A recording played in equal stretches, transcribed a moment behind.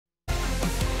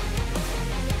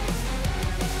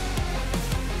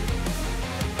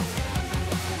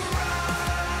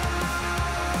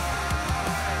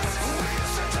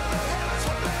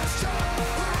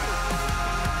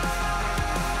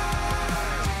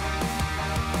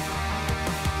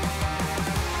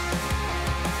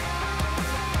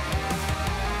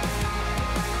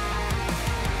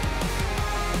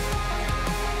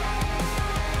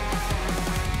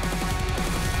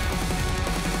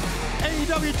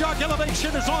Dark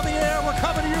Elevation is on the air. We're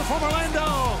coming to you from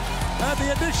Orlando at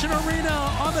the Edition Arena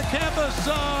on the campus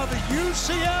of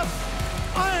UCF.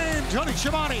 I'm Tony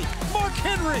Schiavone, Mark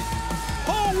Henry,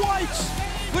 Paul Wight.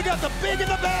 We got the big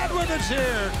and the bad with us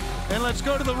here. And let's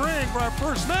go to the ring for our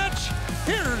first match.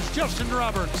 Here's Justin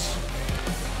Roberts.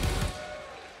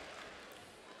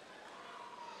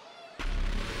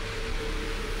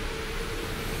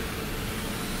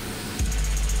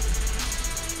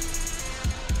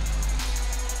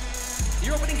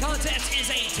 Your opening contest is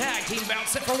a tag team bout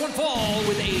set for one fall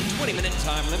with a 20-minute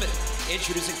time limit.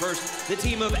 Introducing first, the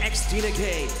team of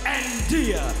Diamanté and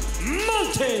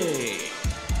Diamanté.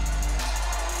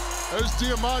 There's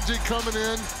Diamanté coming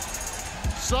in.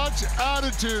 Such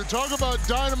attitude. Talk about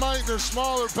Dynamite in a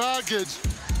smaller package.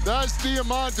 That's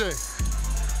Diamanté.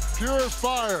 Pure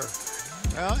fire.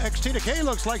 Well, Diamanté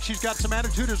looks like she's got some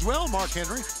attitude as well, Mark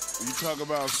Henry. You talk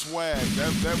about swag.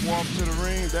 That walk to the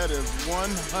ring, that is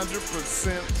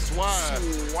 100% swag.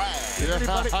 Yeah,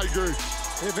 I agree.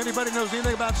 If anybody knows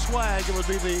anything about swag, it would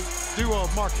be the duo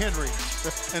of Mark Henry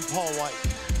and Paul Wight.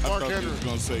 Mark Henry was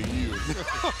going to say you.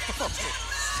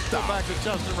 Go back to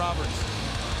Justin Roberts.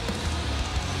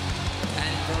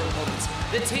 And for opponents,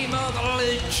 the team of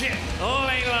Legit,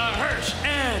 Layla Hirsch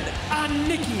and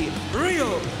Aniki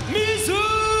Rio Mizunami.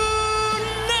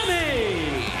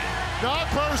 Not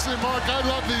personally, Mark, I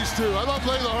love these two. I love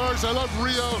Layla Hirsch, I love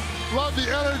Rio, love the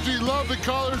energy, love the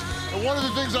colors. And one of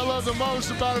the things I love the most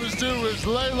about him is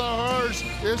Layla Hirsch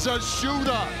is a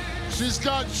shooter. She's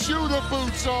got shooter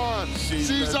boots on. She's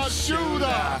a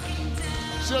shooter.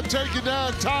 She'll take you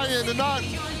down, tie you in the knot,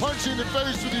 punch you in the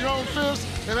face with your own fist,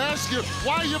 and ask you,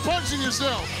 why are you punching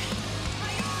yourself?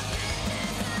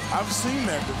 I've seen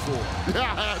that before.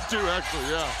 Yeah, I have too, actually,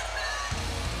 yeah.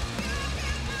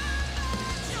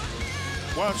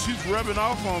 Wow, she's rubbing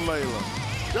off on Layla.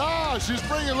 Yeah, she's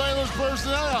bringing Layla's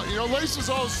personality out. You know, Lace's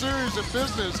all serious in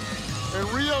business, and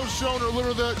Rio's shown her a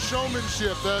little of that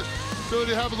showmanship, that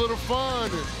ability to have a little fun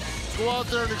and go out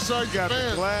there and excite the fans. Got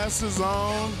the glasses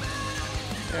on.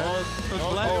 Yeah,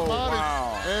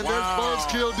 wow. And there's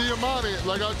Buzzkill Diamanté.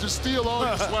 Like, I'll just steal all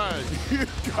your swag. You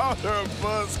called her a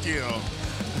buzzkill.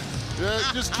 Yeah,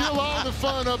 just kill all the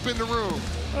fun up in the room.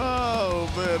 Oh,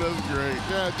 man, that's great.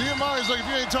 Yeah, Diamanté's like, if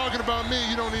you ain't talking about me,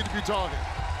 you don't need to be talking.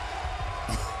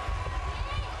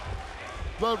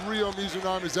 Love Rio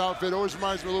Mizunami's outfit. Always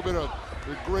reminds me a little bit of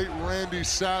the great Randy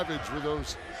Savage with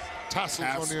those tassels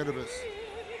on the end of it.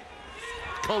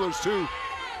 Colors, too.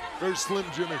 Very Slim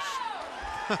Jimish.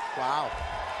 Wow.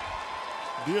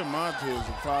 Diamanté is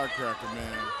a firecracker,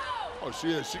 man. Oh,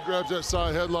 she is. She grabs that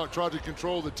side headlock, tried to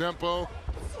control the tempo.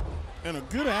 And a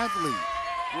good athlete.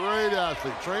 Great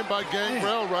athlete. Trained by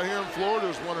Gangrel right here in Florida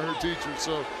is one of her teachers.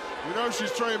 So, you know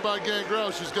she's trained by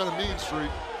Gangrel. She's got a mean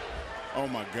streak. Oh,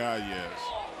 my God, yes.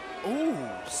 Ooh,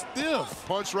 stiff.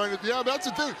 Punch right at the eye. That's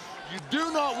the thing. You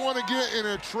do not want to get in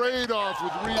a trade-off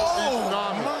with Rio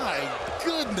Mizunami. My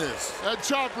goodness. That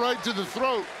chop right to the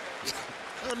throat.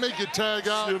 That'll make you tag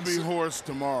out. She'll be hoarse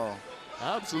tomorrow.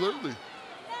 Absolutely.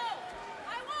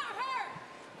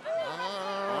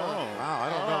 Wow, I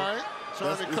don't know. All right.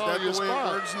 Trying to call you a Is that the way it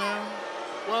works now?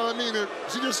 Well, I mean, if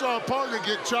she just saw a partner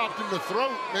get chopped in the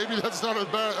throat, maybe that's not as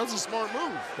bad. That's a smart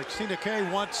move.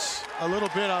 Diamanté wants a little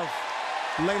bit of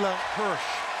Layla Hirsch.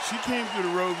 She came through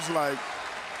the ropes like,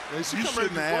 you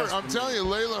shouldn't have asked I'm telling you,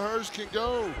 Layla Hirsch can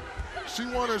go. She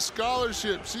won a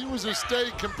scholarship. She was a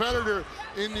state competitor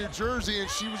in New Jersey, and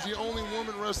she was the only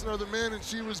woman wrestling other men, and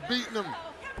she was beating them.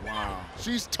 wow.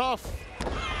 She's tough.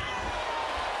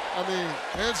 I mean,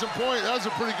 handsome point, that's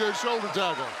a pretty good shoulder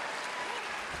tackle.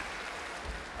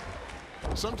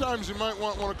 Sometimes you might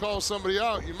want to call somebody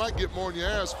out. You might get more than you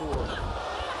ask for.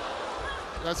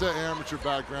 That's that amateur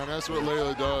background. That's what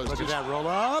Layla does. Look at that roll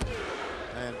up.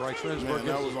 And Bryce Rensburg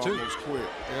That gets was almost quick.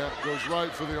 Yeah, goes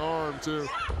right for the arm, too.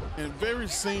 And very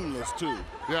seamless, too.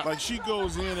 Yeah. Like, she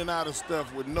goes in and out of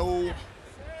stuff with no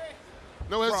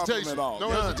hesitation at all. No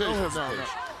Yeah, hesitation. no No, hesitation. no.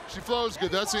 She flows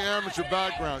good. That's the amateur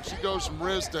background. She goes from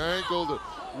wrist to ankle to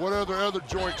whatever other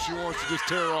joint she wants to just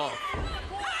tear off.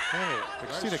 Hey,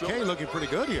 Diamanté looking pretty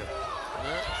good here.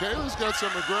 Yeah, Kayla's got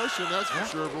some aggression, that's for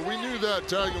sure, but we knew that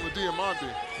tagging with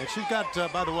Diamanté. And she's got,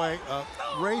 by the way,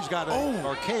 Ray's got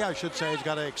or Kay, I should say, has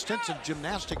got an extensive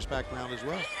gymnastics background as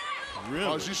well. Really?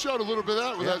 Oh, she showed a little bit of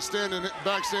that with that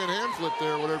backstand hand flip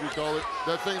there, whatever you call it.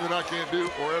 That thing that I can't do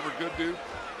or ever could do.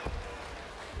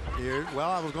 Here,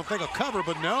 well, I was going to think a cover,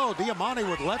 but no, Diamanté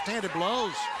with left-handed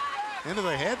blows into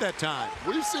the head that time.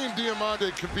 We've seen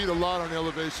Diamanté compete a lot on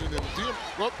elevation,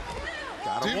 and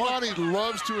Diamanté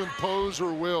loves to impose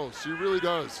her will. She really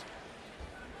does.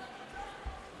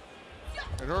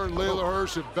 And her and Layla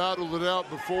Hirsch have battled it out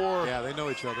before. Yeah, they know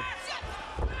each other.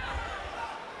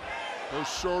 Those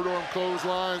short arm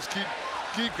clotheslines,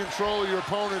 keep control of your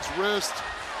opponent's wrist,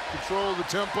 control the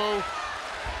tempo.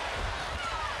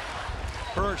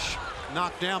 Hirsch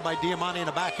knocked down by Diamanté in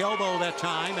a back elbow that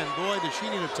time, and boy, does she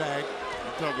need a tag.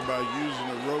 You talk about using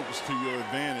the ropes to your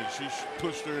advantage. She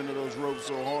pushed her into those ropes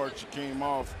so hard, she came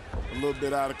off a little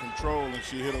bit out of control, and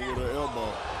she hit her with her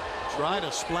elbow. Tried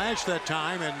a splash that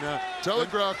time, and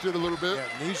telegraphed it a little bit.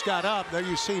 Yeah, knees got up. There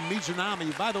you see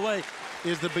Mizunami, by the way,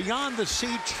 is the Beyond the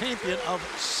Sea champion of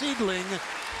Seedling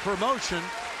Promotion.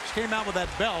 She came out with that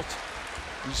belt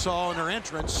you saw in her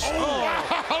entrance. Oh,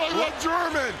 look at that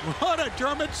German. What a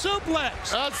German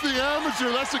suplex. That's the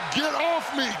amateur. That's a get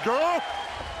off me, girl.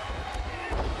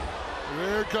 And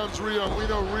there comes Rio. We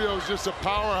know Rio's just a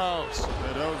powerhouse.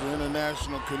 Yeah, that was an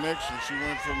international connection. She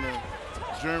went from the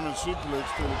German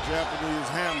suplex to the Japanese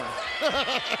hammer.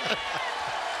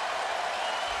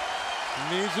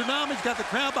 Mizunami's got the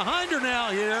crowd behind her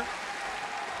now here.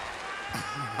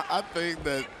 I think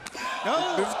that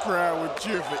this crowd would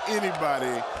cheer for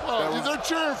anybody. Well, they're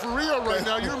cheering for Rio right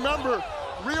now. You remember,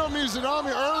 Rio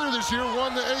Mizunami earlier this year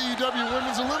won the AEW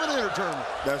Women's Eliminator Tournament.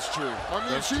 That's true. I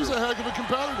mean, she's a heck of a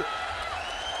competitor.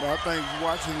 Well, I think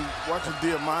watching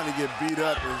Diamanté get beat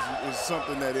up is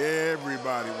something that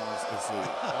everybody wants to see.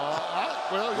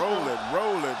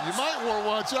 Roll it. You might want to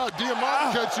watch out.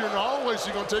 Diamanté catch you in the hallway,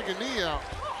 she's going to take a knee out.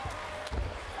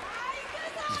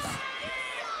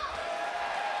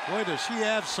 Boy, does she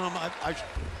have some,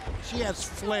 she has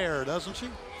flair, doesn't she?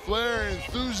 Flair,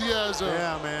 enthusiasm.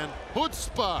 Yeah, man.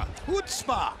 Chutzpah.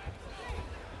 Chutzpah.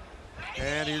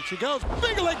 And here she goes.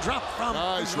 Big leg drop from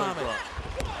Mizunami.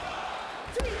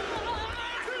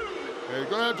 Yeah, you're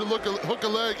going to have to hook a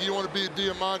leg. You want to beat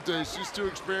Diamanté. She's too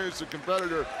experienced a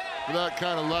competitor for that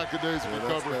kind of lackadaisical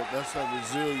recovery. That's that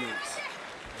resilience.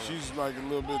 She's like a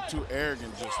little bit too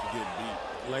arrogant just to get beat.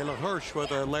 Layla Hirsch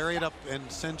with a lariat up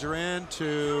and sends her in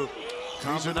to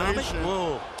Mizunami.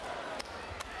 Whoa.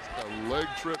 A leg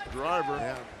trip driver.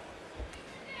 Yeah.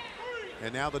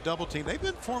 And now the double team. They've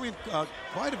been forming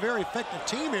quite a very effective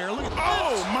team here. Look at that.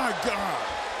 Oh, my God.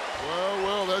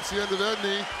 Well, that's the end of that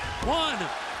knee. 1,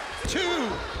 2.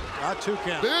 Got 2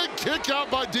 count. Big kick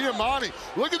out by Diamanté.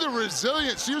 Look at the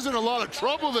resilience. She was in a lot of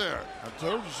trouble there. I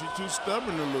told you, she's too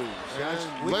stubborn to lose.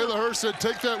 Layla Hirsch said,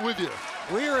 take that with you.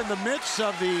 We are in the midst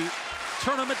of the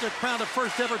tournament to crown the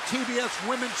first ever TBS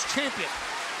Women's Champion.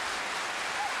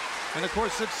 And of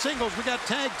course, it's singles. We got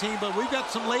tag team, but we've got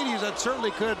some ladies that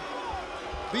certainly could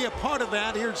be a part of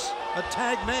that. Here's a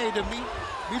tag made to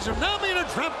Mizunami and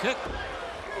a drop kick.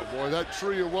 Oh boy, that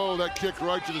tree of woe, that kick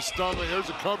right to the stomach. There's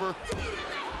a cover.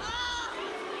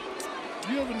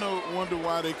 You ever wonder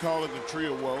why they call it the tree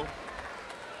of woe?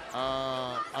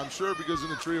 I'm sure because in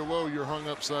the tree of woe, you're hung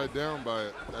upside down by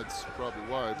it. That's probably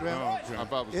why. Well,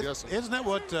 if I was guessing. Isn't that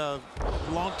what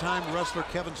longtime wrestler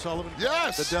Kevin Sullivan?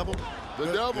 Yes! The devil? The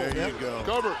devil. There you go.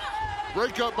 Cover.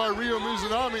 Break up by Rio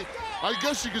Mizunami. I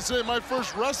guess you could say my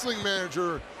first wrestling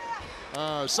manager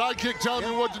sidekick telling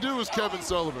me what to do was Kevin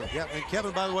Sullivan. Yeah, and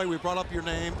Kevin, by the way, we brought up your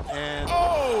name. And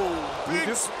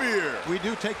big spear. We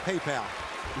do take PayPal.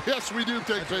 Yes, we do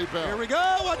take PayPal. Here we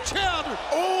go. Watch out.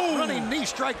 Oh! Running knee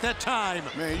strike that time.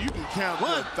 Man, you can count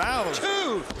 1,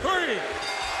 2, 3.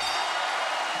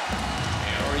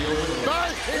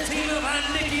 The team of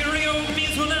Nikki Rio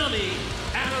Mizunami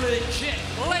and the chick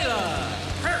Layla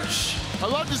Hirsch. I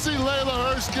love to see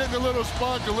Layla Hirsch getting a little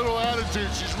spunk, a little attitude.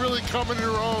 She's really coming to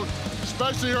her own,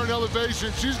 especially here in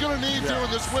Elevation. She's going to need to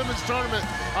in this women's tournament.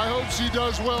 I hope she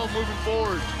does well moving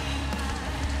forward.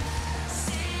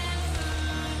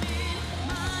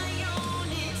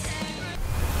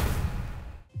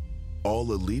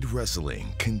 All Elite Wrestling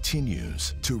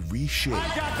continues to reshape.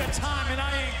 I got the time and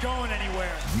I ain't going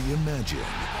anywhere. Reimagine.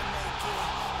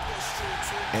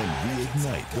 And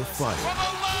reignite the fire. For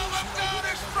the love of God,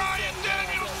 it's Bryan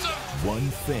Danielson! One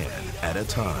fan at a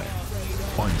time.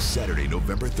 On Saturday,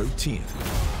 November 13th,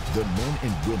 the men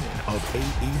and women of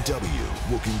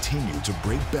AEW will continue to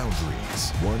break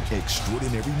boundaries, one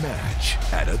extraordinary match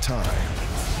at a time.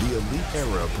 The elite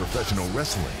era of professional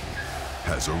wrestling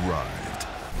has arrived.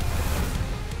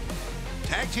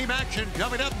 Tag team action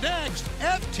coming up next.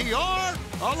 FTR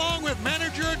along with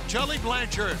manager Tully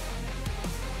Blanchard.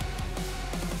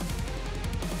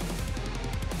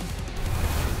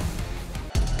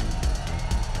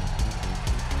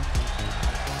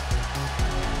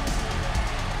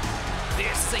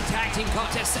 This is a tag team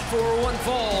contest set for one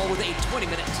fall with a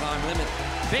 20-minute time limit.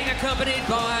 Being accompanied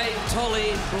by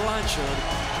Tully Blanchard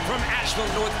from Asheville,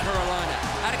 North Carolina.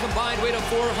 At a combined weight of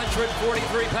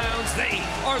 443 pounds, they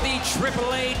are the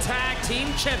AAA Tag Team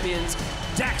Champions,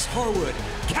 Dax Harwood,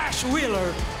 Cash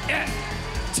Wheeler,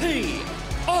 FTR.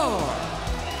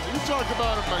 You talk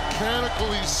about a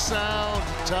mechanically sound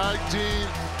tag team,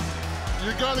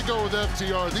 you got to go with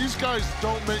FTR. These guys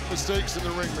don't make mistakes in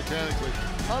the ring mechanically.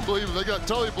 Unbelievable. They got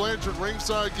Tully Blanchard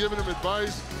ringside giving them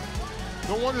advice.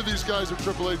 No wonder these guys are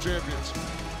AAA champions.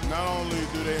 Not only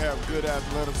do they have good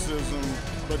athleticism,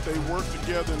 but they work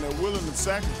together and they're willing to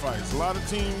sacrifice. A lot of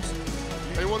teams,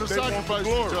 they want to sacrifice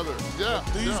each other. Yeah.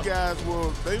 But these guys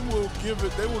will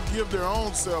give their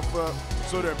own self up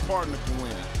so their partner can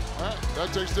win.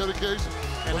 That takes dedication.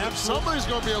 And somebody's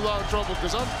going to be in a lot of trouble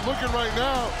because I'm looking right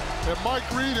now at Mike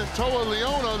Reed and Toa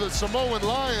Leona, the Samoan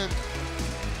Lion.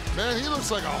 Man, he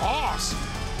looks like a hoss.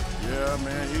 Yeah,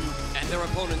 man. And their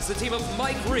opponents, the team of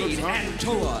Mike Reed and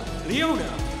Toa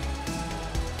Leona.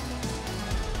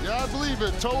 Yeah, I believe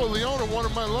it. Toa Leona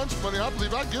wanted my lunch money. I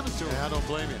believe I'd give it to him. Yeah, I don't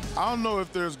blame you. I don't know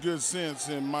if there's good sense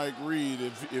in Mike Reed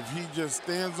if he just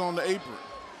stands on the apron.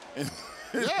 And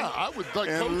yeah, I would like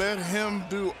and let him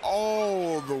do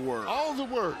all the work. All the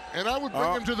work. And I would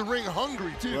bring him to the ring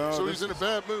hungry, too, so he's in a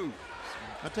bad mood.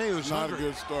 I tell you who's hungry. Not a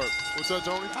good start. What's that,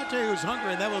 Tony? I tell you who's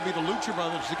hungry, and that would be the Lucha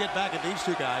Brothers to get back at these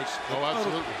two guys. Oh,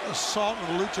 absolutely. Assault of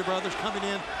the Lucha Brothers coming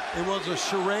in. It was a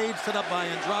charade set up by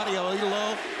Andrade El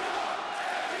Idolo.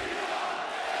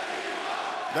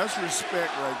 That's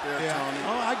respect right there, Tony.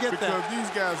 Oh, I get that. Because these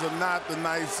guys are not the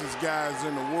nicest guys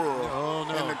in the world. Oh,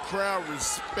 no. And the crowd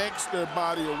respects their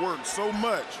body of work so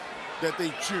much that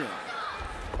they cheer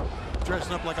them.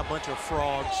 Dressing up like a bunch of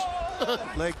frogs.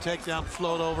 Leg takedown,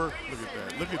 float over. Look at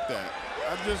that. Look at that.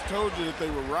 I just told you that they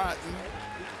were rotten.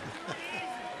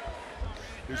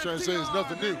 You're trying to say there's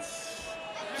nothing new.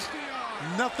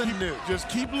 Nothing new. Just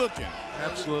keep looking.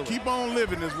 Absolutely. Keep on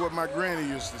living is what my granny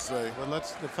used to say. Well,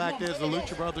 the fact is the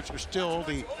Lucha Brothers are still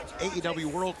the AEW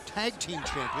World Tag Team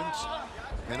Champions.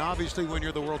 And obviously when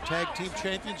you're the World Tag Team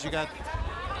Champions, you got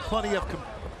plenty of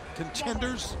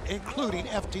contenders, including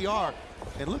FTR.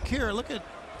 And look here, look at,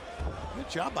 good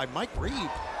job by Mike Reed.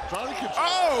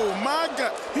 Oh, my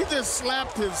God. He just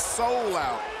slapped his soul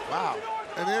out. Wow.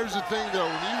 And here's the thing, though.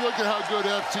 When you look at how good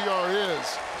FTR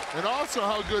is, and also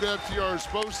how good FTR is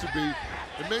supposed to be,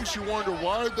 it makes you wonder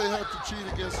why they have to cheat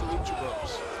against the Lucha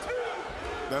Bros.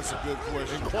 That's a good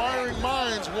question. Inquiring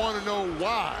minds want to know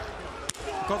why.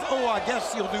 Because, I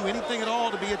guess he'll do anything at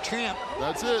all to be a champ.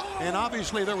 That's it. And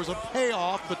obviously there was a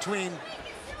payoff between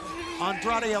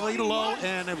Andrade El Idolo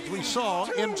and, as we saw,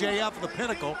 MJF, the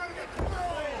Pinnacle.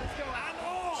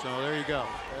 So there you go.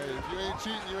 Hey, if you ain't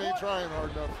cheating, you ain't trying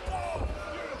hard enough.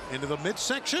 Into the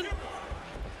midsection.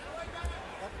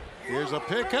 Here's a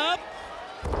pickup.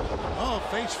 Oh,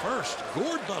 face first.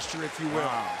 Gourd buster, if you will.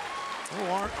 Wow.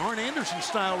 Oh, Arn Anderson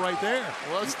style right there.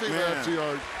 Well, let's think about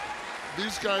FTR.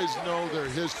 These guys know their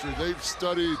history. They've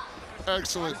studied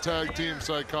excellent tag team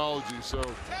psychology, so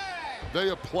they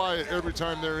apply it every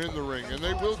time they're in the ring. And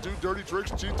they will do dirty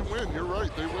tricks, cheat to win. You're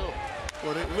right, they will.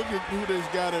 Well, look at who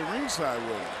they've got at ringside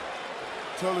with them.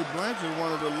 Tully Blanchard,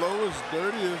 one of the lowest,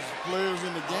 dirtiest players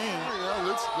in the game. Oh, yeah,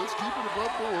 let's keep it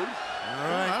above board. All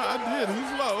right. I did.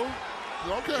 He's low.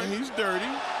 Okay. And he's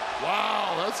dirty.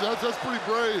 Wow, that's pretty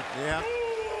brave. Yeah.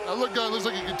 That guy looks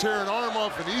like he can tear an arm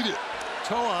off and eat it.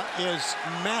 Toa is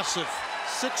massive.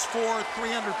 6'4",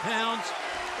 300 pounds,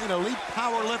 an elite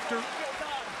power lifter.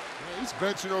 Yeah, he's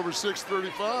benching over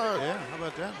 635. Yeah, how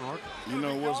about that, Mark? You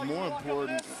know what's more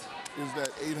important is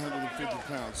that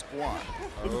 850-pound squat.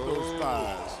 Look at those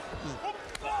thighs.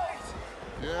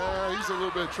 Yeah, he's in a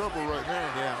little bit of trouble right now.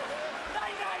 Yeah.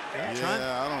 I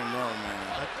don't know,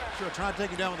 man. Trying to take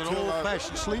him down with an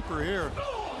old-fashioned sleeper here.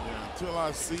 Yeah, until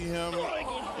I see him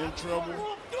in trouble.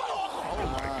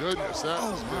 Oh, my goodness.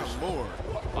 My Lord.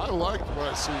 I liked what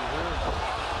I see here.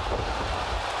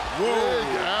 Whoa,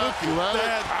 look at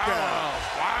that guy.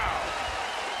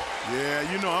 Wow.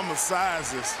 Yeah, you know I'm a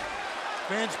sizist.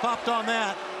 Fans popped on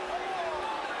that.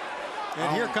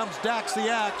 And here comes Dax the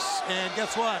Axe. And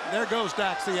guess what? There goes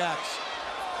Dax the Axe.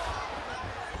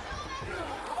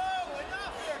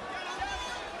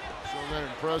 So that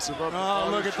impressive. Oh,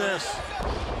 look at this.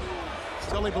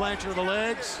 Tully Blanchard with the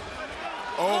legs.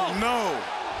 Oh, no.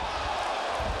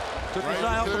 Took his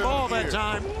eye off the ball that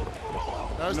time.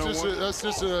 That's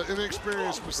just an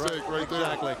inexperienced mistake right there.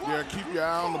 Exactly. Yeah, keep your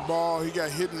eye on the ball. He got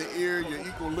hit in the ear. Your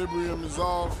equilibrium is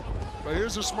off. But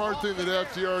here's a smart thing that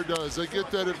FTR does. They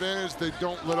get that advantage. They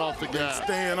don't let off the gas. They're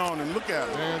staying on and look at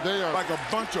them. Man, they are like a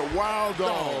bunch of wild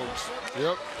dogs.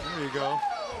 Yep. There you go.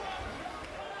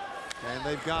 And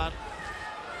they've got.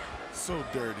 So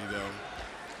dirty, though.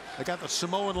 They got the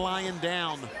Samoan Lion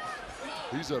down.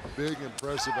 He's a big,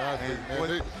 impressive athlete,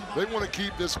 man. They want to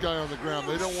keep this guy on the ground.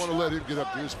 They don't want to let him get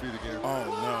up to his feet again. Oh,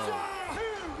 no.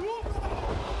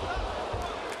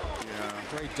 Yeah.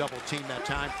 Great double team that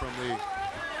time from the...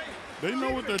 They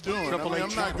know what they're doing.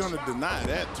 I'm not going to deny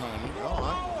that, Tony. No,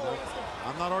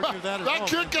 I'm not arguing that at all. That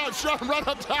kick out shot him right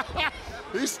up top.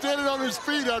 He's standing on his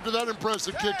feet after that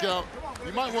impressive kick out.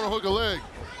 You might want to hook a leg.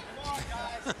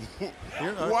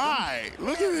 Why?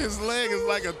 Look at his leg, it's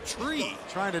like a tree.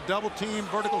 Trying to double team,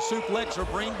 vertical suplex or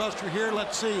brainbuster here.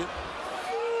 Let's see.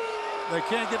 They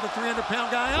can't get the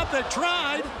 300-pound guy up. They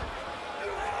tried.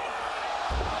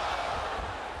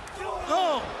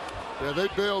 Oh. Yeah, they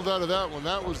bailed out of that one.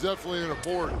 That was definitely an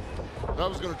abort. That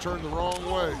was going to turn the wrong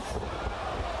way.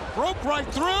 Broke right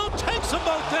through, takes them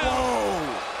both down.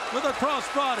 Whoa. With a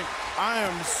crossbody. I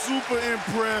am super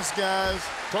impressed, guys.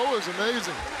 Toe is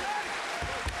amazing.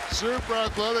 Super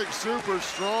athletic, super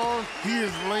strong. He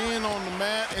is laying on the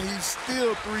mat, and he's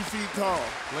still 3 feet tall.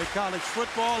 Play college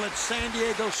football at San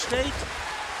Diego State.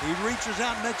 He reaches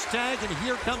out next tag, and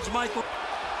here comes Michael.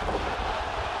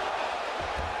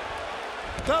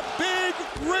 The big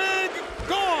rig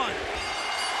gone.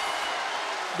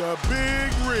 The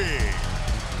big rig.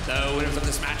 The winners of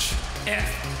this match,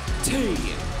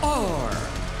 FTR.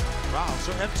 Wow,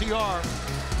 so FTR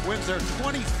wins their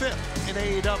 25th in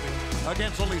AEW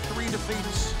against only 3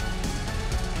 defeats.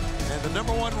 And the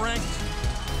 #1 ranked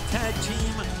tag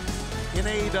team in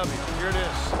AEW. Here it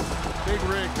is. Big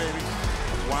rig, baby.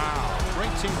 Wow,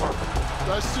 great teamwork.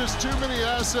 That's just too many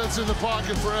assets in the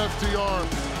pocket for FTR.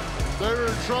 They're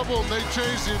in trouble, and they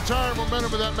changed the entire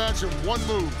momentum of that match in one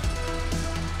move.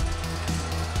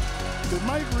 Did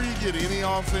Mike Reed get any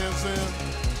offense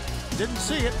in? Didn't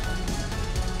see it.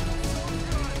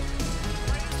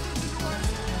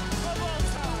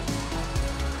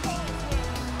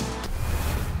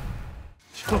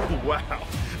 Wow,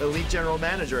 elite general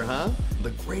manager, huh? The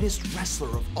greatest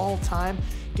wrestler of all time,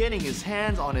 getting his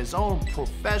hands on his own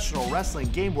professional wrestling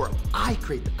game where I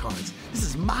create the cards. This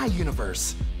is my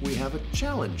universe. We have a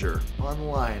challenger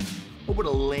online. What would a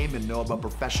layman know about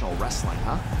professional wrestling,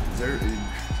 huh? Is there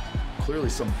clearly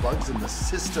some bugs in the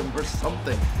system or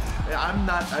something?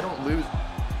 I don't lose.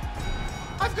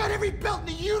 I've got every belt in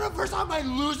the universe. How am I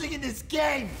losing in this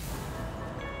game?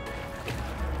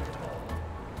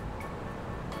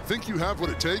 Think you have what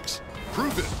it takes?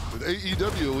 Prove it with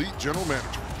AEW Elite General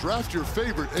Manager. Draft your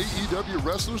favorite AEW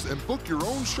wrestlers and book your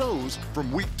own shows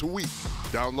from week to week.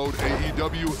 Download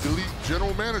AEW Elite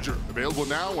General Manager. Available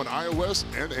now on iOS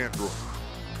and Android.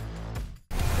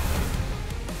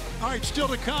 All right, still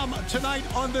to come tonight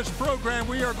on this program,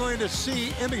 we are going to see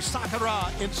Emi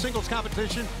Sakura in singles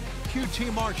competition.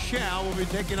 QT Marshall will be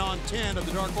taking on 10 of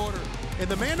the Dark Order. And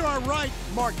the man to our right,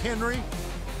 Mark Henry,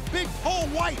 Big Paul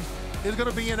Wight is going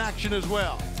to be in action as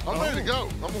well. I'm ready to go.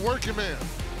 I'm a working man.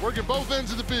 Working both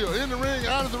ends of the field. In the ring,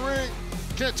 out of the ring.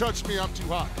 Can't touch me, I'm too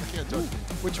hot. Can't touch me.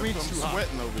 Which means I'm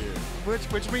sweating over here.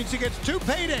 Which means he gets 2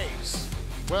 paydays.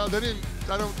 Well,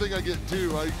 I don't think I get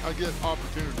 2. I get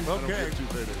opportunities. Okay. I don't get 2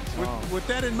 paydays. With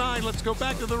that in mind, let's go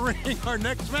back to the ring. Our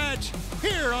next match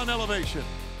here on Elevation.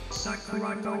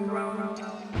 Sakura go round.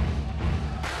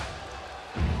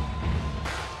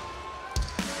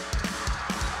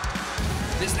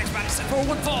 This next match is set for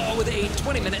one fall with a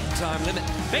 20-minute time limit.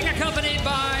 Being accompanied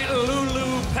by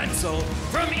Lulu Pencil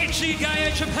from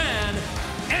Ichigaya, Japan,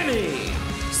 Emi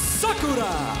Sakura.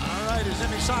 All right, as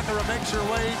Emi Sakura makes her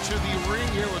way to the ring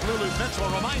here with Lulu Pencil,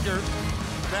 a reminder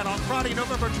that on Friday,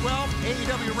 November 12th,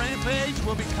 AEW Rampage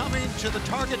will be coming to the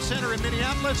Target Center in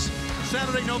Minneapolis.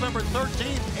 Saturday, November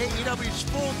 13th, AEW's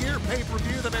Full Gear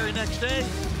pay-per-view the very next day.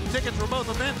 Tickets for both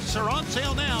events are on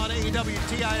sale now at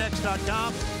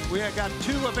AEWTIX.com. We have got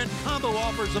 2 event combo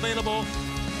offers available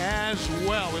as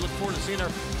well. We look forward to seeing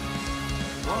her.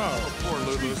 Wow, poor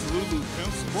Lulu. Lulu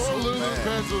Pencil. Poor Lulu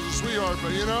Pencil's a sweetheart,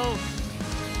 but you know.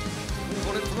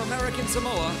 Imported from American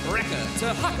Samoa, Reka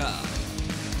Tahaka.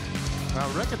 Now,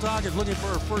 Rekatag is looking for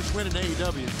her first win in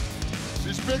AEW.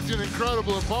 She's picked an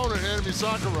incredible opponent, Emi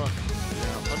Sakura.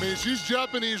 Yeah. I mean, she's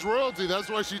Japanese royalty. That's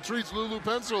why she treats Lulu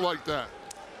Pencil like that.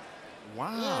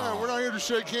 Wow. Yeah, we're not here to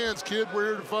shake hands, kid. We're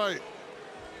here to fight.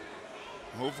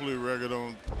 Hopefully Rega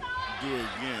don't do it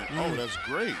again. Oh, that's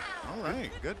great. All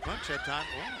right. Good punch that time.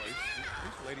 Oh,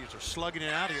 these ladies are slugging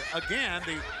it out here. Again,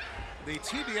 the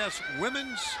TBS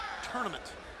Women's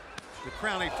Tournament. The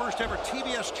crowning first ever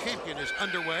TBS champion is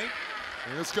underway.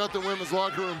 And it's got the women's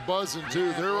locker room buzzing, too.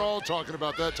 Yeah, they're all talking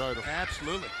about that title.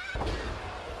 Absolutely.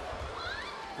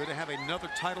 Good to have another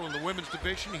title in the women's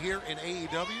division here in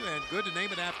AEW, and good to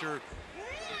name it after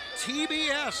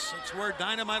TBS. It's where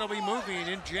Dynamite will be moving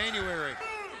in January.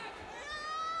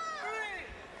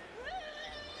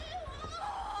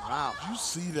 Wow. You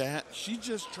see that? She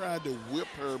just tried to whip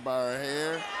her by her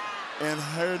hair, and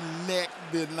her neck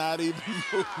did not even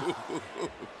move.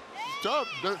 It's tough.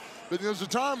 But there's a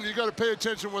time when you got to pay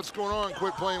attention to what's going on and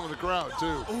quit playing with the crowd,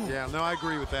 too. Ooh. Yeah, no, I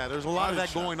agree with that. There's a lot of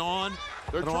that going on.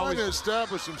 They're trying to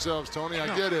establish themselves, Tony.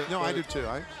 I get it. No, I do too.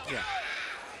 Yeah.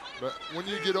 But when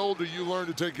you get older, you learn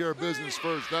to take care of business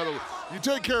first. You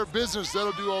take care of business,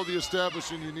 that'll do all the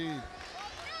establishing you need.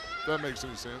 If that makes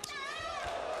any sense.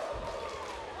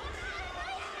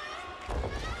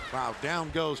 Wow,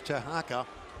 down goes Tahaka.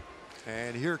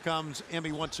 And here comes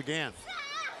Emmy once again.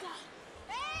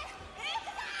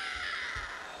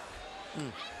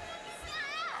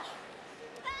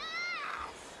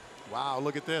 Wow,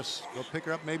 look at this. They'll pick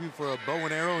her up maybe for a bow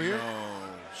and arrow here. No,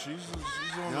 she's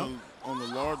on the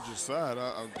larger side.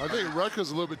 I think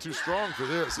Rekka's a little bit too strong for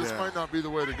this. This might not be the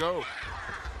way to go.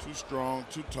 Too strong,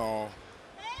 too tall.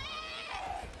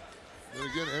 Then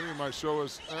again, Emmy might show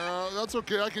us, that's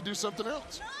okay, I can do something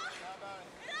else.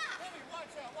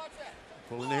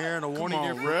 Pulling the hair and a warning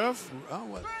here. Ref. Oh,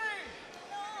 what?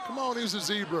 Come on, he's a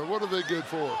zebra. What are they good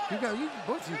for?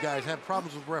 Both of you guys have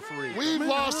problems with referees. We've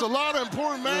lost a lot of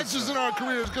important matches in our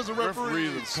careers because of referees.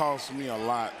 Referees have cost me a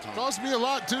lot, Tom. Cost me a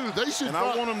lot, too. They should. And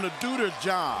I want them to do their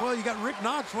job. Well, you got Rick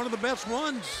Knox, one of the best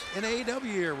ones in AEW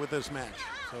here with this match.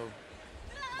 So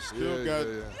still got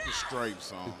the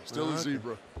stripes on. Still a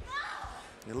zebra.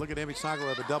 And look at Emi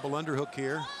Sakura, the double underhook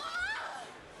here.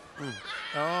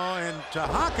 Oh, and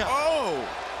Tahaka. Oh!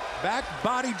 Back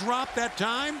body drop that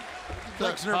time.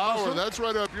 That's power. That's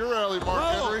right up your alley,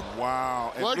 Mark Henry.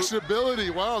 Wow. Flexibility.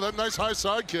 Wow, that nice high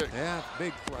side kick. Yeah,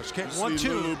 big flush kick. 1-2.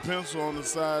 Lulu Pencil on the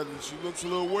side, and she looks a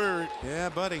little worried. Yeah,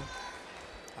 buddy.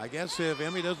 I guess if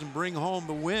Emmy doesn't bring home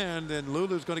the win, then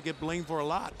Lulu's going to get blamed for a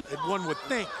lot. One would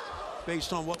think,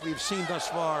 based on what we've seen thus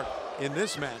far in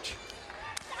this match.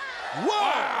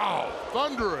 Wow!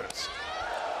 Thunderous.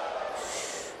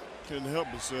 Couldn't help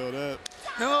but sell that.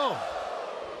 No.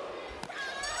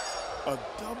 A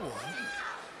double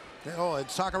hit. Oh, and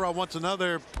Sakura wants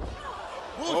another.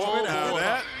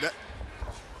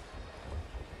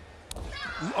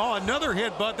 Oh, another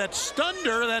hit, but that stunned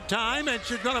her that time, and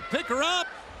she's going to pick her up.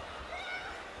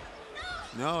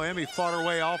 No, Emmy fought her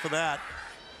way off of that.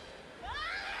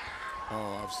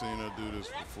 Oh, I've seen her do this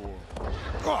before.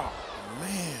 Oh,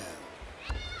 man.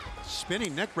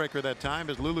 Spinning neckbreaker that time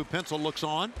as Lulu Pencil looks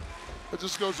on. It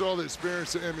just goes to all the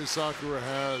experience that Emi Sakura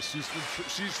has.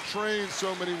 She's trained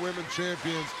so many women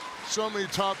champions, so many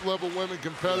top-level women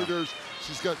competitors. Yeah.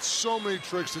 She's got so many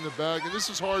tricks in the bag, and this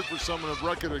is hard for someone of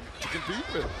Rekka to compete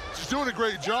with. She's doing a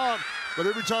great job, but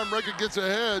every time Rekka gets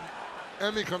ahead,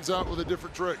 Emi comes out with a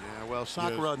different trick. Yeah, well,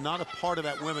 Sakura not a part of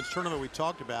that women's tournament we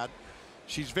talked about.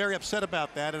 She's very upset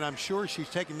about that, and I'm sure she's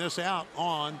taking this out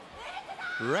on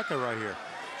Rekka right here.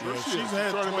 Yeah, she's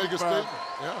had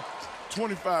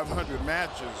 2,500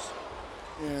 matches,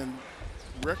 and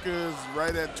Rekka is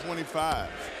right at 25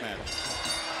 matches.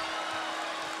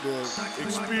 The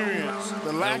experience,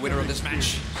 the lack the winner of this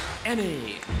match,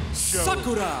 Emi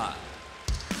Sakura.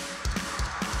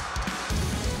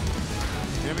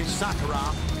 Emi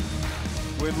Sakura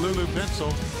with Lulu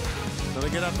Pencil. So they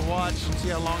get out to watch and see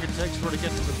how long it takes for her to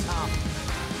get to the top.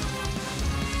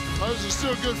 This is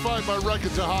still a good fight by Rekka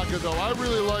Tahaka, though. I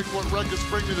really like what Rekka's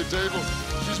bringing to the table.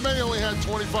 She's maybe only had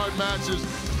 25 matches,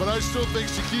 but I still think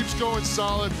she keeps going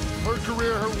solid. Her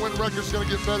career, her win record's going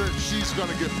to get better, and she's going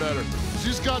to get better.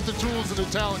 She's got the tools and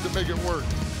the talent to make it work.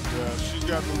 Yeah, she's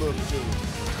got the look, too.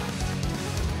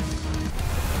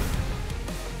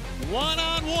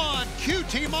 One-on-one,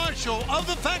 QT Marshall of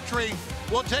the Factory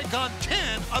will take on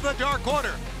 10 of the Dark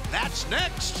Order. That's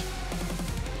next.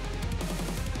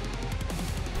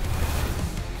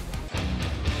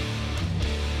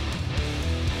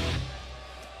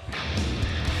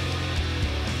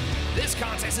 This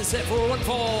contest is set for one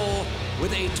fall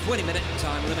with a 20-minute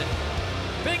time limit.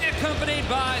 Being accompanied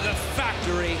by the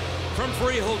Factory from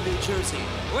Freehold, New Jersey,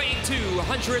 weighing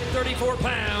 234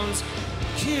 pounds,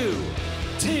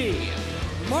 QT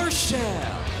Marshall.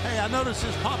 Hey, I noticed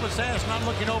his pompous ass not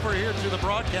looking over here to the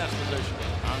broadcast position.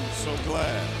 I'm so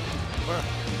glad.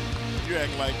 You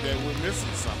act like that we're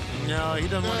missing something. No, he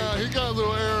doesn't want to. He got a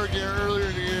little arrogant earlier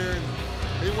in the year, and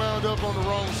he wound up on the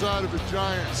wrong side of a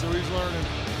giant, so he's learning.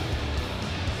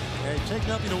 Hey, take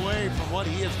nothing away from what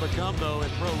he has become, though, in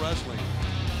pro wrestling.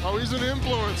 Oh, he's an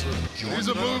influencer. He's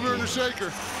a mover and a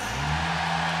shaker.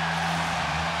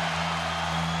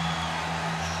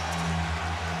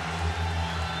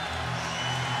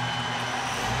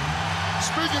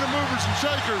 Speaking of movers and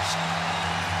shakers,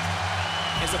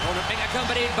 His opponent being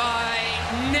accompanied by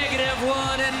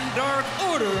 -1 and Dark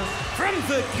Order from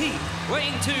the Keep,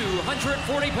 weighing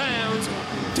 240 pounds,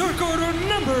 Dark Order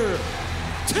number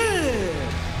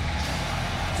 10.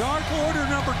 Dark Order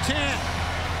number 10,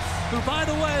 who, by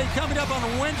the way, coming up on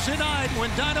a Wednesday night when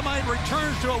Dynamite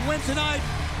returns to a Wednesday night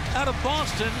out of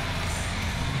Boston,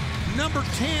 number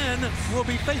 10 will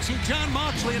be facing Jon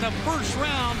Moxley in a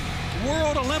first-round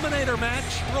World Eliminator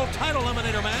match, World Title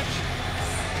Eliminator match.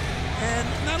 And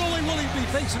not only will he be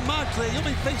facing Moxley, he'll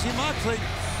be facing Moxley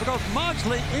because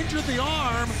Moxley injured the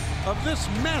arm of this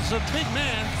massive big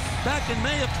man back in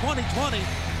May of 2020,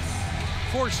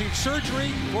 forcing surgery,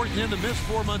 forcing him to miss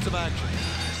 4 months of action.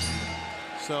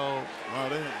 So, wow,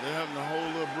 they're having to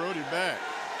hold little Brody back.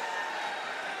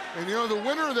 And you know, the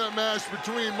winner of that match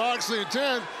between Moxley and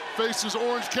 10 faces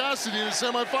Orange Cassidy in the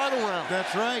semifinal round.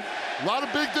 That's right. A lot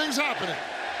of big things happening.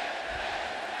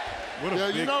 What a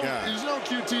big guy. You know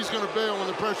QT's going to bail when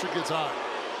the pressure gets hot.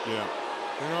 Yeah.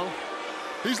 You know?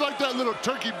 He's like that little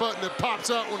turkey button that pops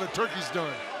out when the turkey's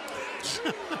done.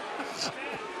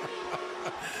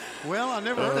 Well, I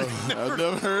never heard that. I've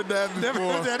never heard that before. Never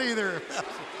heard that either.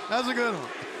 That's a good one.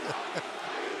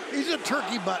 He's a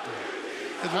turkey button.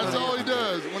 That's all he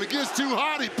does. When it gets too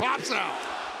hot, he pops out.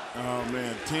 Oh,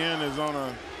 man. 10 is on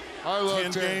a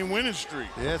 10-game winning streak.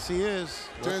 Yes, he is.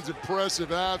 10's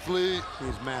impressive athlete.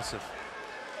 He's massive.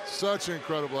 Such an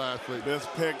incredible athlete.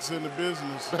 Best pecs in the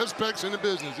business. Best pecs in the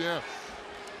business, yeah.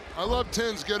 I love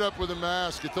 10's get up with a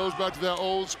mask. It throws back to that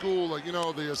old school, like, you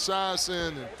know, the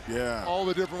assassin and all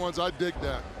the different ones. I dig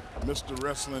that. Mr.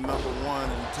 Wrestling number 1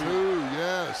 and 2.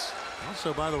 Yes.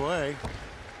 Also, by the way,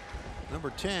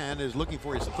 number 10 is looking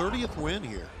for his 30th win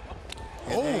here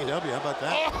in AEW. How about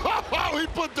that? Oh, he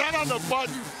put that on the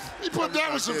button. He put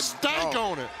that with some stank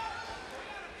on it.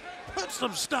 Put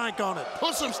some stank on it.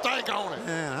 Put some stank on it.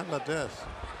 Yeah, how about this?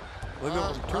 Look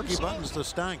at from turkey buttons to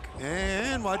stank.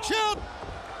 And watch out.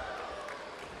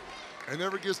 It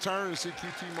never gets tiring to see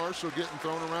QT Marshall getting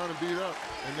thrown around and beat up.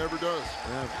 It never does.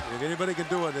 Yeah, if anybody can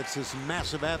do it, it's this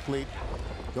massive athlete.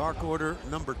 Dark Order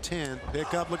number 10.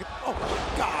 Pick up. Look at. Oh,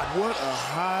 God. What a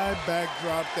high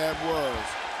backdrop that was.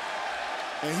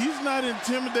 And he's not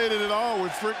intimidated at all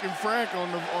with frickin' Frank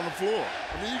on the floor.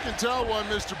 I mean, you can tell why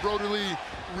Mr. Brody Lee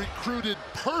recruited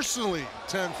personally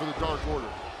 10 for the Dark Order.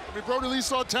 I mean, Brody Lee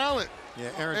saw talent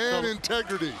and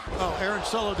integrity. Oh, Aaron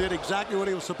Solo did exactly what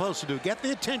he was supposed to do. Get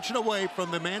the attention away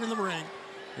from the man in the ring.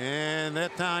 And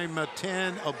that time,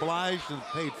 10 obliged and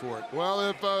paid for it. Well,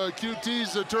 if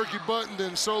QT's a turkey button,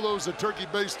 then Solo's a turkey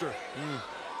baster.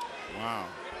 Wow.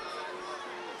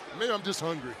 Maybe I'm just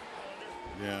hungry.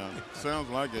 Yeah, sounds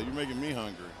like it. You're making me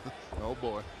hungry. Oh,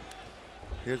 boy.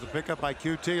 Here's a pickup by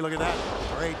QT. Look at that.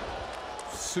 Great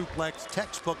suplex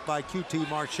textbook by QT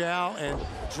Marshall and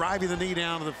driving the knee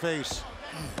down to the face.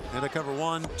 And a cover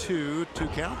 1, 2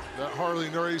 count. That Harley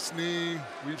Race knee.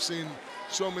 We've seen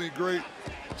so many great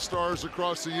stars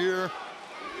across the year.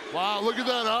 Wow, look at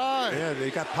that eye. Yeah,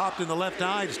 they got popped in the left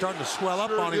eye. It's starting to swell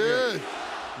up on him. Did. Here.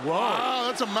 Whoa. Wow,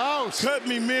 that's a mouse. Cut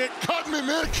me, Mick. Cut me,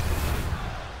 Mick.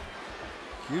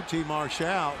 QT Marshall.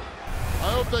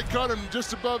 I hope they cut him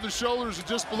just above the shoulders and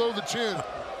just below the chin.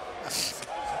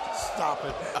 Stop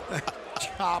it.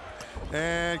 Chop.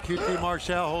 And QT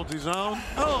Marshall holds his own.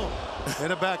 Oh,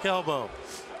 and a back elbow.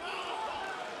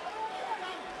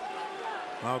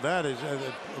 Oh, that is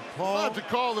Paul. I'll have to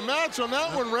call the match on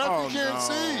that one, ref. You can't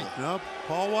see. No,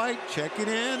 Paul Wight checking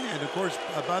in. And, of course,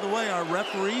 by the way, our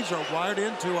referees are wired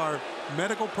into our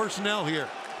medical personnel here,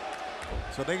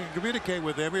 so they can communicate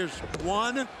with them. Here's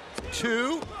 1,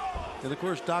 2. And, of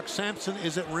course, Doc Sampson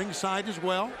is at ringside as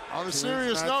well. On a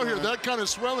serious note here, that kind of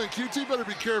swelling, QT better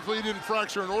be careful he didn't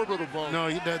fracture an orbital bone. No,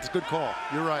 that's a good call.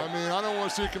 You're right. I mean, I don't want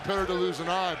to see a competitor lose an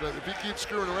eye, but if he keeps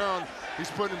screwing around,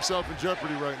 he's putting himself in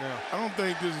jeopardy right now. I don't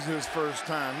think this is his first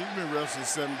time. He's been wrestling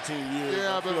 17 years.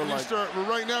 Yeah, but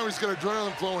right now he's got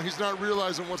adrenaline flowing. He's not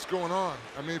realizing what's going on.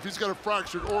 I mean, if he's got a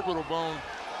fractured orbital bone,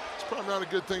 it's probably not a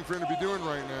good thing for him to be doing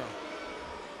right now.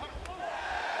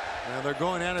 And they're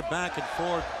going at it back and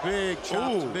forth. Big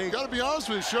chops. Big. Got to be honest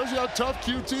with you. It shows you how tough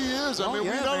QT is. I mean,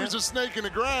 we know he's a snake in the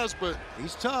grass, but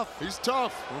he's tough. He's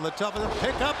tough. One of the toughest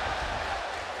pickup.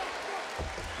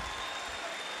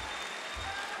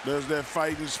 There's that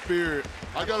fighting spirit.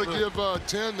 I got to give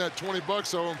 10 that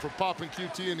 $20 on him for popping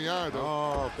QT in the eye, though.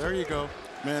 Oh, there you go.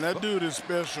 Man, that dude is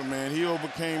special, man. He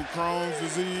overcame Crohn's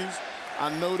disease. I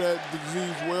know that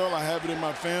disease well. I have it in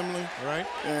my family. Right.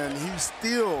 And he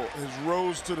still has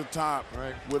rose to the top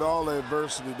with all the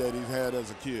adversity that he's had as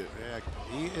a kid. Yeah,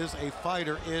 he is a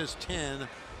fighter, is 10.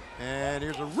 And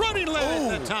here's a running leg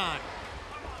at that time.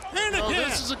 And again.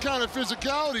 This is the kind of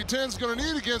physicality Ten's going to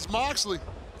need against Moxley.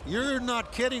 You're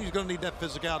not kidding. He's going to need that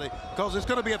physicality because it's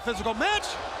going to be a physical match.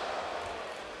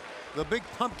 The big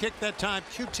pump kick that time.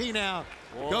 QT now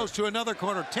goes to another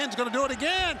corner. Ten's going to do it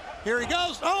again. Here he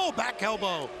goes. Oh, back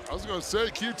elbow. I was going to say,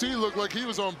 QT looked like he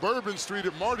was on Bourbon Street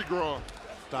at Mardi Gras.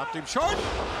 Stopped him short.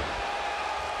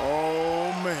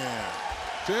 Oh, man.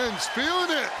 Ten's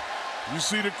feeling it. You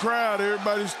see the crowd,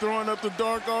 everybody's throwing up the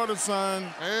Dark Order sign.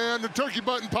 And the turkey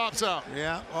button pops out.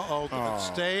 Yeah,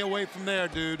 Stay away from there,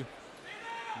 dude.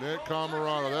 Nick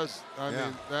Camarado,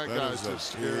 that guy's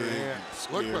just scary.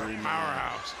 Look at the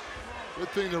powerhouse. Good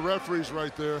thing the referee's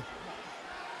right there.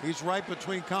 He's right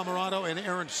between Camarado and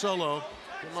Aaron Solo.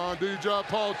 Come on, do your job,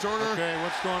 Paul Turner. Okay,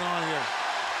 what's going on here?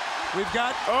 We've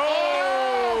got...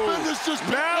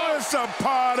 Now it's a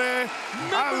party.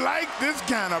 I like this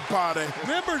kind of party.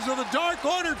 Members of the Dark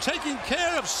Order taking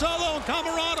care of Solo and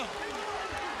Camarado.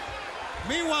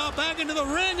 Meanwhile, back into the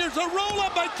ring, there's a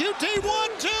roll-up by QT. 1,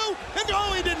 2, and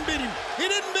oh, he didn't beat him. He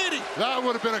didn't beat him. That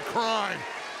would have been a crime.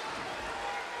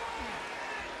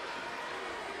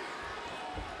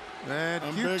 And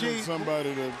I'm QT, begging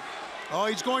somebody to... Oh,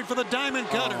 he's going for the Diamond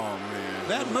Cutter. Oh, man.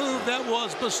 That move that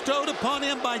was bestowed upon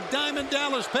him by Diamond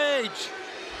Dallas Page.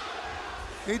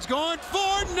 He's going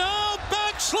for no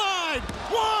backslide.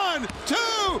 1, 2.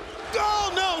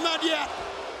 Oh, no, not yet.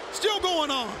 Still going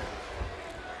on.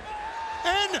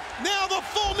 And now the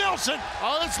full Nelson.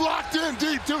 Oh, it's locked in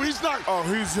deep, too. He's not. Oh,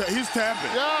 he's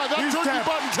tapping. Yeah, that turkey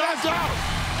button tapped out.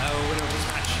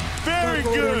 Very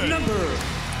good. Number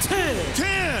 10.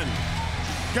 10.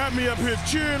 Got me up here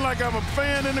cheering like I'm a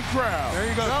fan in the crowd. There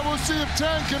you go. Now we'll see if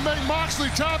 10 can make Moxley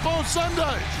tap on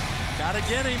Sunday. Got to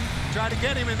get him. Try to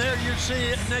get him. And there you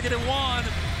see -1.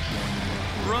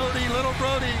 Brody, little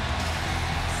Brody.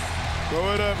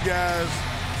 Throw it up, guys.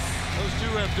 Those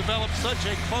two have developed such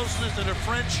a closeness and a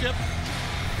friendship.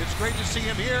 It's great to see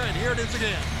him here, and here it is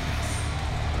again.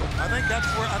 I think that's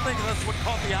what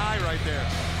caught the eye right there.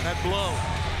 That blow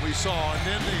we saw, and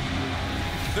then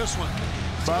this one.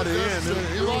 By the end,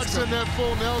 he locks in that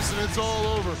full Nelson. It's all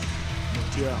over.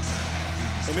 Yeah,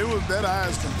 and that eye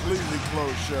is completely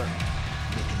closed shut.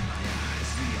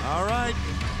 All right,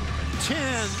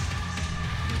 10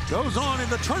 goes on in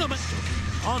the tournament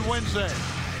on Wednesday.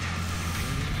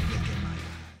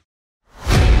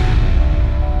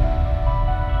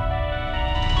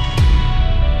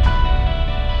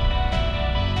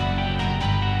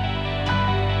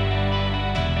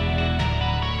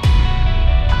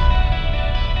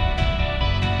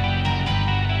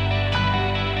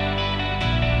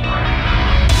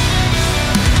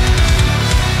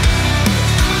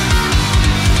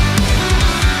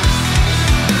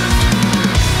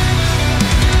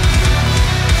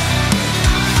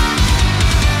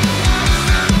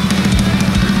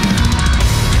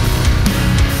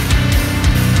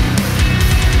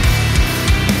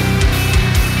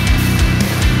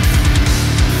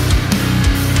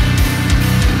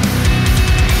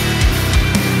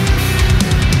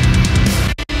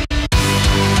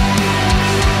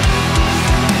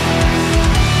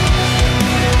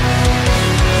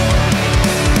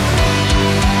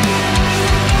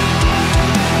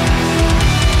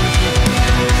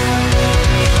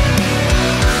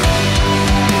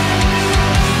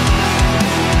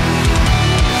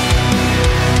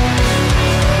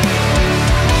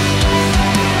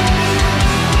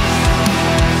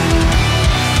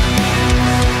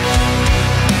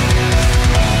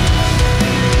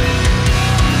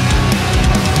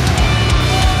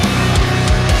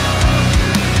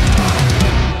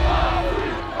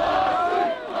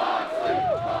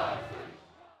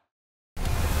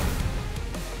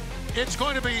 It's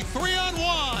going to be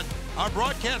 3-on-1. Our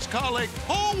broadcast colleague,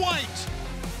 Paul Wight,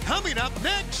 coming up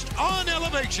next on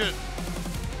Elevation.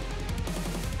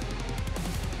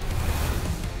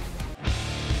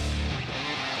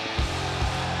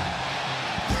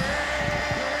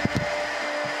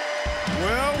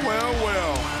 Well.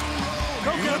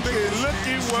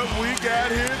 Looky what we got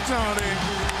here, Tony.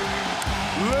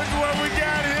 Look what we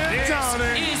got here,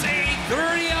 Tony. This is a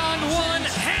 3-on-1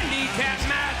 handicap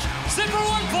match. Set for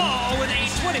one fall with a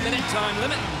 20-minute time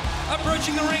limit.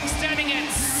 Approaching the ring standing at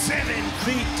 7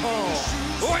 feet tall,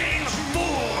 weighing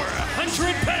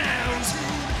 400 pounds.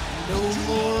 No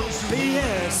more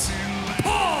BS.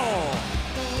 Paul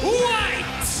Wight.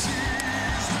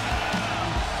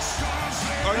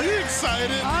 Are you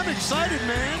excited? I'm excited,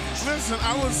 man. Listen,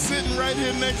 I was sitting right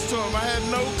here next to him. I had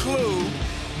no clue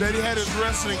that he had his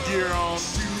wrestling gear on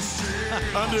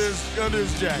under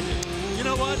his jacket. You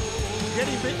know what?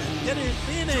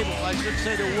 Being able, I should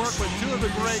say, to work with two of the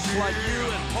greats like you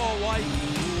and Paul Wight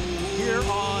here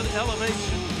on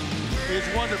Elevation is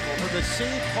wonderful. For the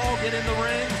see Paul get in the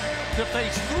ring to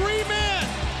face 3 men.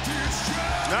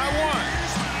 Not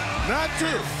 1, not 2,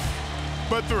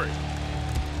 but 3.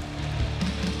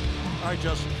 All right,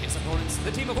 Justin. His opponents,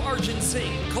 the team of Arjun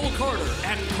Singh, Cole Carter,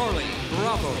 and Carly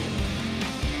Bravo. All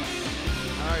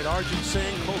right, Arjun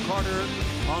Singh, Cole Carter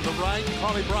on the right,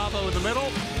 Carly Bravo in the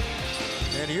middle.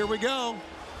 And here we go.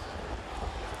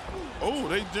 Oh,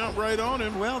 they jumped right on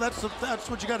him. Well, that's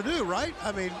what you got to do, right?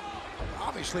 I mean,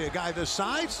 obviously a guy this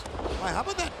size. Why, how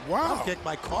about that drop kick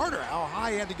by Carter? How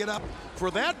high he had to get up for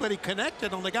that, but he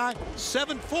connected on the guy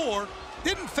 7'4".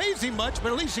 Didn't phase him much,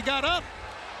 but at least he got up.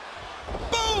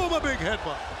 Boom, a big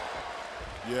headbutt.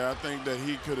 Yeah, I think that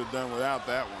he could have done without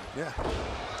that one. Yeah.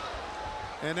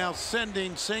 And now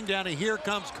sending Singh down, and here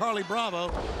comes Carly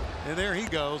Bravo, and there he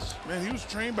goes. Man, he was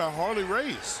trained by Harley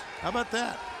Race. How about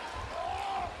that?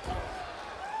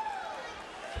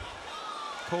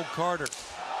 Cole Carter.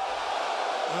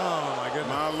 Oh, my goodness.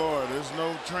 My Lord, there's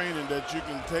no training that you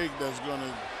can take that's going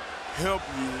to help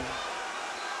you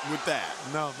with that.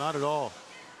 No, not at all.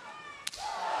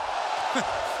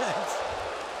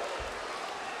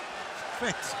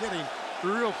 Fans getting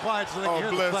real quiet so they can hear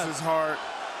the bless clap. his heart.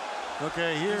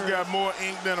 Okay, here. He's got more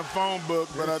ink than a phone book,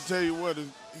 but I tell you what, he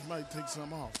might take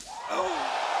some off. Oh.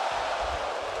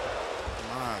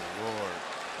 My Lord.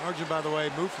 Arjun, by the way,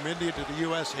 moved from India to the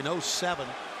U.S. in '07.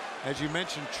 As you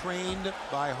mentioned, trained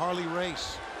by Harley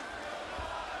Race.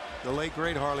 The late,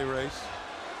 great Harley Race.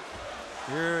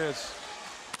 Here is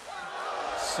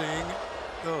Singh.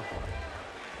 Oh,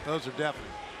 those are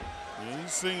definitely. Yeah,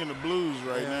 he's singing the blues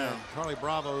right now. Carly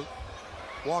Bravo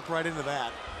walked right into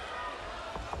that.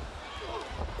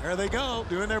 There they go,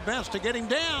 doing their best to get him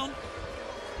down.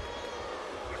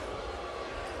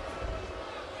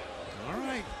 All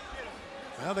right.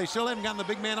 Well, they still haven't gotten the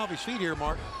big man off his feet here,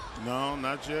 Mark. No,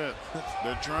 not yet.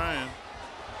 They're trying.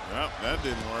 Yep, that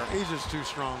didn't work. He's just too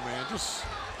strong, man. Just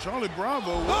Charlie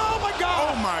Bravo. Oh, my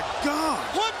God. Oh, my God.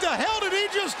 What the hell did he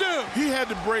just do? He had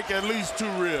to break at least 2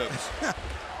 ribs.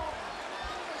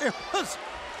 It was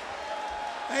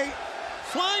a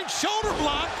flying shoulder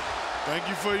block. Thank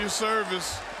you for your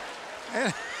service.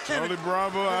 Charlie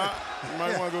Bravo, you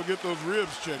might want to go get those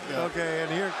ribs checked out. Okay,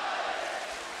 and here.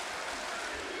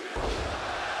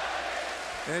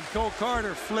 And Cole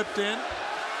Carter flipped in.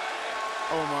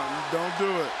 Oh, my, don't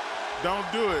do it.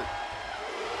 Don't do it.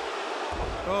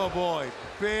 Oh, boy.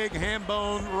 Big ham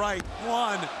bone right.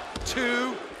 1,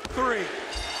 2, 3. The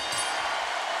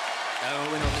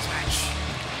winner of this match,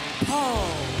 Paul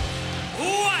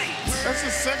Wight. That's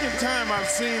the second time I've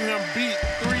seen him beat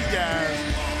 3 guys.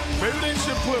 Maybe they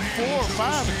should put 4 or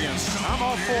 5 against him. I'm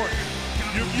all for it.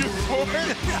 You for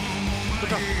it?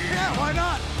 Yeah, why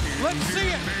not? Let's see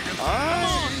it. All right.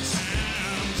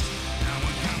 Come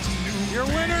on. Your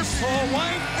winner, Paul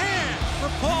Wight, and for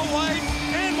Paul Wight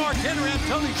and Mark Henry, I'm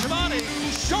Tony Schiavone.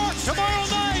 Dark tomorrow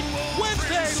night,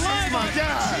 Wednesday, live on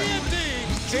TNT.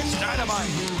 It's Dynamite.